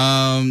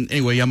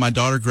Anyway, yeah, my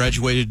daughter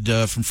graduated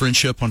from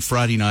Friendship on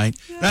Friday night.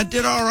 Yeah. I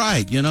did all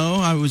right.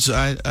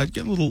 I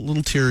get a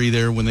little teary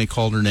there when they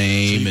called her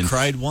name. So you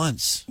cried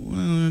once.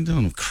 Well, I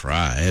don't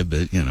cry,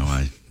 but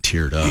I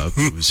teared up.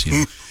 It was,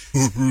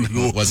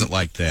 it wasn't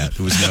like that.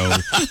 There was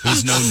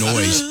no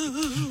noise.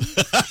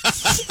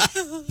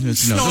 There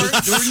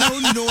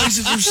were no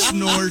noises or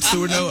snorts.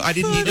 There were no. I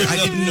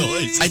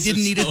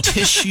didn't need a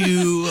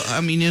tissue.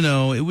 I mean,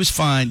 it was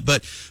fine.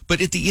 But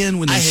at the end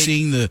when they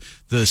sing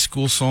the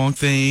school song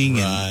thing,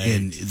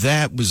 and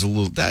that was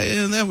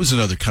that was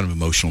another kind of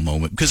emotional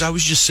moment, because I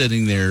was just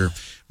sitting there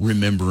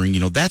remembering.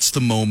 That's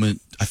the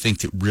moment I think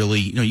that really,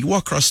 you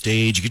walk across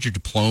stage, you get your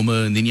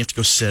diploma, and then you have to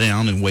go sit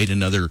down and wait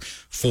another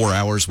 4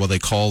 hours while they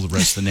call the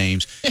rest of the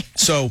names.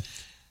 So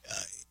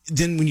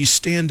then when you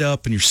stand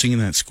up and you're singing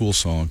that school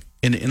song,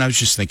 and I was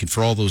just thinking,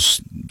 for all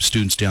those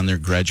students down there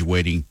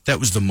graduating,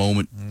 that was the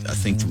moment. I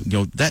think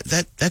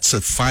that's a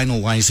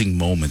finalizing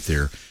moment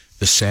there.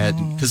 The sad,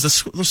 because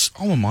those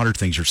alma mater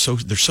things they're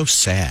so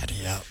sad.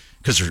 Yeah,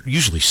 because they're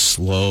usually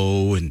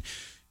slow, and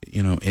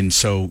and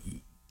so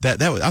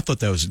that I thought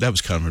that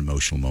was kind of an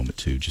emotional moment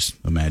too. Just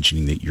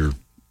imagining that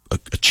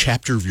a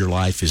chapter of your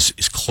life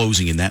is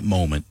closing in that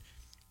moment.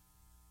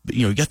 But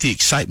you got the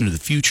excitement of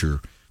the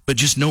future, but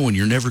just knowing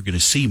you're never going to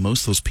see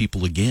most of those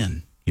people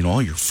again. All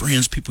your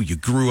friends, people you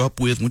grew up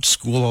with, went to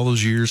school all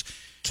those years,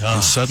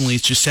 and suddenly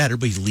it's just sad.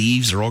 Everybody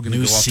leaves; they're all going to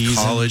go off to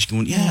college.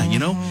 Going,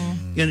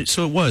 and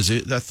so it was.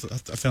 I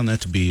found that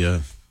to be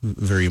a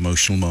very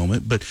emotional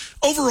moment. But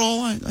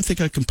overall, I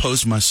think I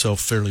composed myself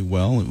fairly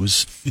well. It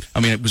was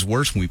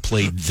worse when we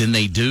played "Then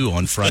They Do"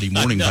 on Friday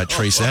morning by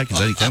Trace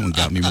Adkins. I think that one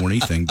got me more than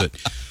anything. But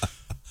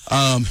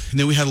and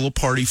then we had a little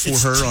party for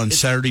her on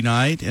Saturday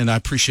night, and I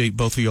appreciate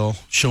both of y'all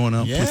showing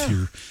up with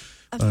your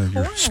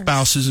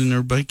spouses, and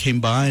everybody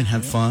came by and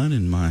had fun.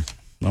 And my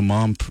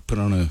mom put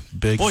on a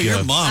big. Boy,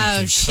 your mom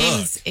can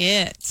she's cook.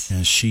 it.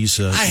 Yeah, she's.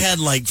 I had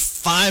like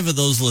 5 of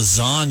those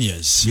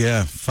lasagnas.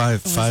 Yeah,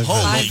 five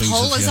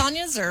whole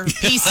lasagnas or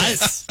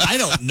pieces. I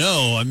don't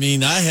know. I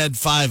mean, I had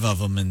 5 of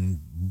them, and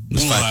it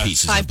was 5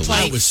 pieces.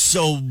 I was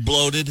so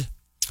bloated.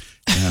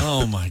 Yeah.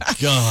 Oh my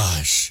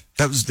gosh.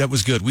 That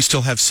was good. We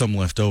still have some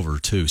left over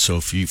too. So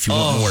if you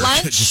want more,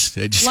 just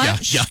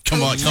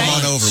come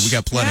on over. We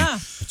got plenty. Yeah.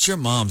 But your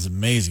mom's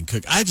amazing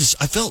cook. I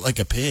felt like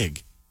a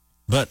pig,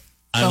 but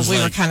we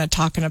were kind of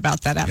talking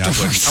about that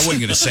afterwards. I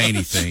wasn't going to say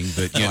anything,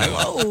 but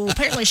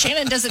apparently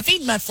Shannon doesn't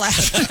feed mudflap.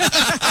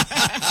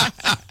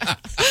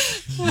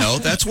 No,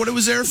 that's what it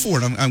was there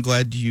for. And I'm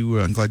glad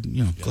you. Glad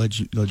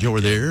you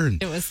were there.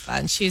 And it was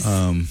fun. She's.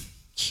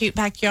 Cute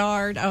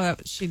backyard. Oh,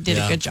 she did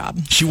a good job.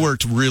 She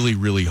worked really,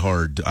 really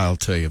hard, I'll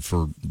tell you,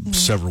 for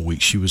several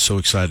weeks. She was so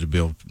excited to be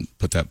able to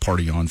put that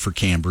party on for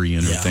Cambry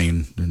and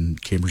everything. And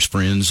Cambry's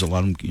friends, a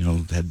lot of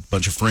them, had a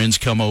bunch of friends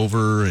come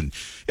over, and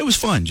it was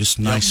fun. Just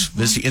nice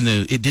visiting.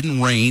 And it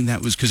didn't rain.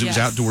 That was because it was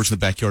outdoors in the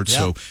backyard. Yep.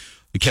 So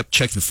we kept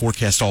checking the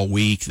forecast all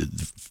week.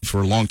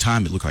 For a long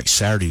time, it looked like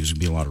Saturday was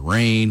going to be a lot of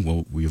rain.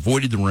 Well, we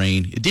avoided the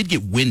rain. It did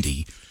get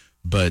windy,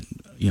 but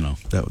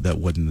that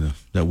wasn't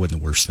the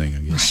worst thing, I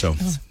guess. So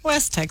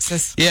West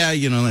Texas. Yeah,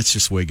 that's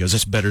just the way it goes.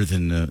 That's better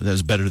than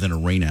a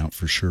rain out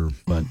for sure.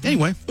 But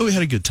anyway, we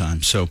had a good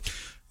time. So,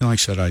 like I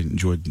said, I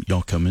enjoyed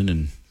y'all coming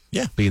and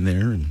being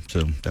there, and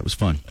so that was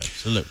fun.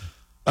 Absolutely.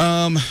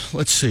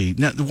 Let's see.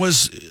 Now there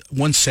was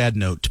one sad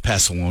note to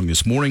pass along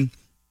this morning,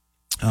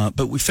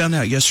 but we found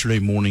out yesterday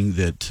morning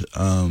that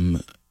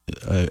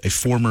a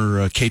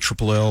former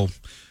KLLL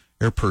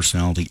air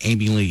personality,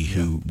 Amy Lee,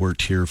 who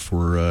worked here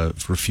for a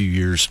few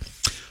years,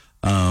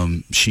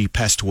 she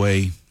passed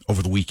away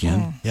over the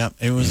weekend. Yeah,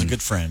 it was a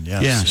good friend. Yeah,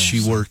 yeah. She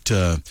worked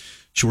the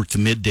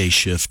midday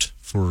shift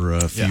for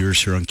a few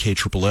years here on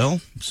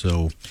KLLL.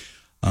 So,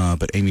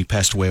 but Amy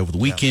passed away over the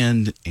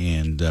weekend,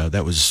 and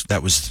that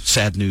was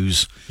sad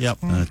news. Yep.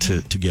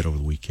 To get over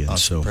the weekend.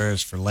 Lots of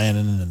prayers for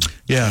Landon and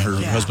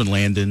her husband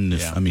Landon.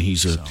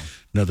 He's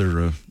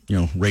another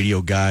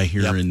radio guy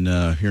here in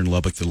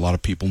Lubbock that a lot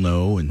of people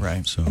know,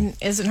 and so. And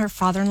isn't her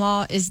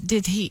father-in-law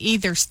did he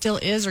either still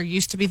is or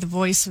used to be the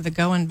voice of the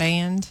Going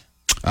Band?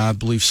 I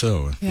believe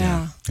so.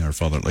 Yeah. Her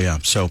father. Yeah.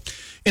 So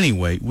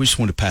anyway, we just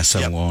wanted to pass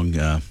that along.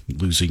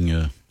 Losing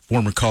a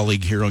former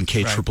colleague here on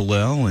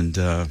KLLL, and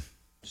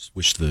just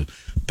wish the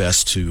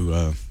best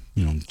to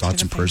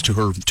thoughts and prayers to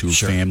her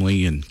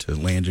family, and to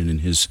Landon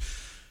and his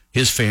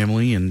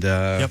family, and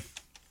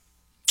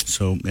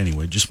so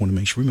anyway, just want to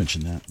make sure we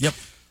mention that. Yep.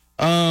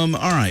 All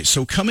right.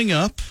 So coming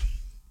up,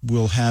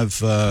 we'll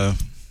have. I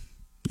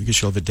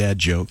guess you'll have a dad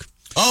joke.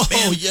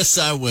 Oh, yes,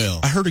 I will.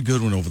 I heard a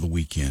good one over the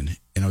weekend,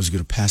 and I was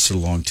going to pass it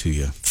along to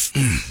you.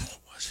 What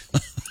was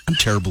it? I'm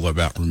terrible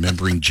about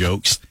remembering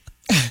jokes.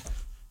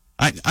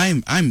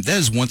 I'm. That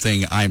is one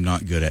thing I'm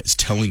not good at, is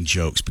telling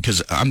jokes,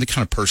 because I'm the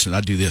kind of person,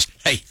 I do this.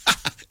 Hey,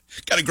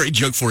 got a great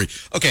joke for you.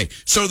 Okay,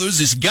 so there's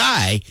this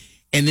guy,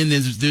 and then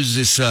there's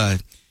this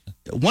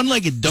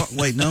one-legged donkey.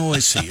 Wait, no,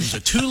 let's see. It was a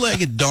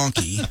two-legged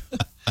donkey.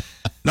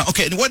 No,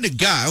 okay, it wasn't a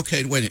guy.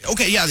 Okay, wait.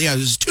 Okay, yeah.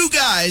 There's 2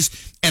 guys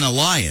and a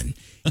lion,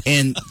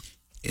 and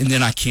And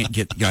then I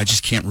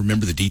just can't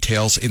remember the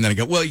details. And then I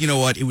go, well, you know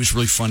what? It was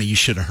really funny. You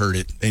should have heard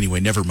it. Anyway,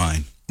 never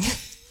mind.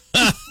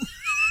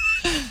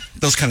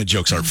 Those kind of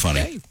jokes aren't funny.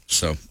 Okay.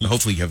 So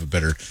hopefully you have a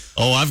better.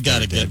 Oh, I've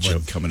got a good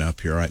joke coming up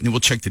here. All right. And then we'll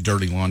check the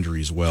dirty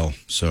laundry as well.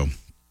 So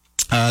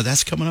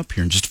that's coming up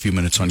here in just a few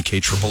minutes on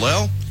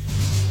KLLL.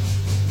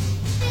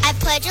 I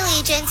pledge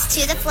allegiance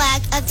to the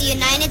flag of the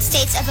United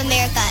States of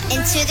America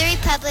and to the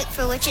republic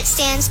for which it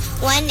stands,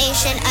 one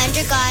nation,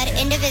 under God,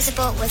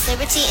 indivisible, with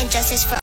liberty and justice for all.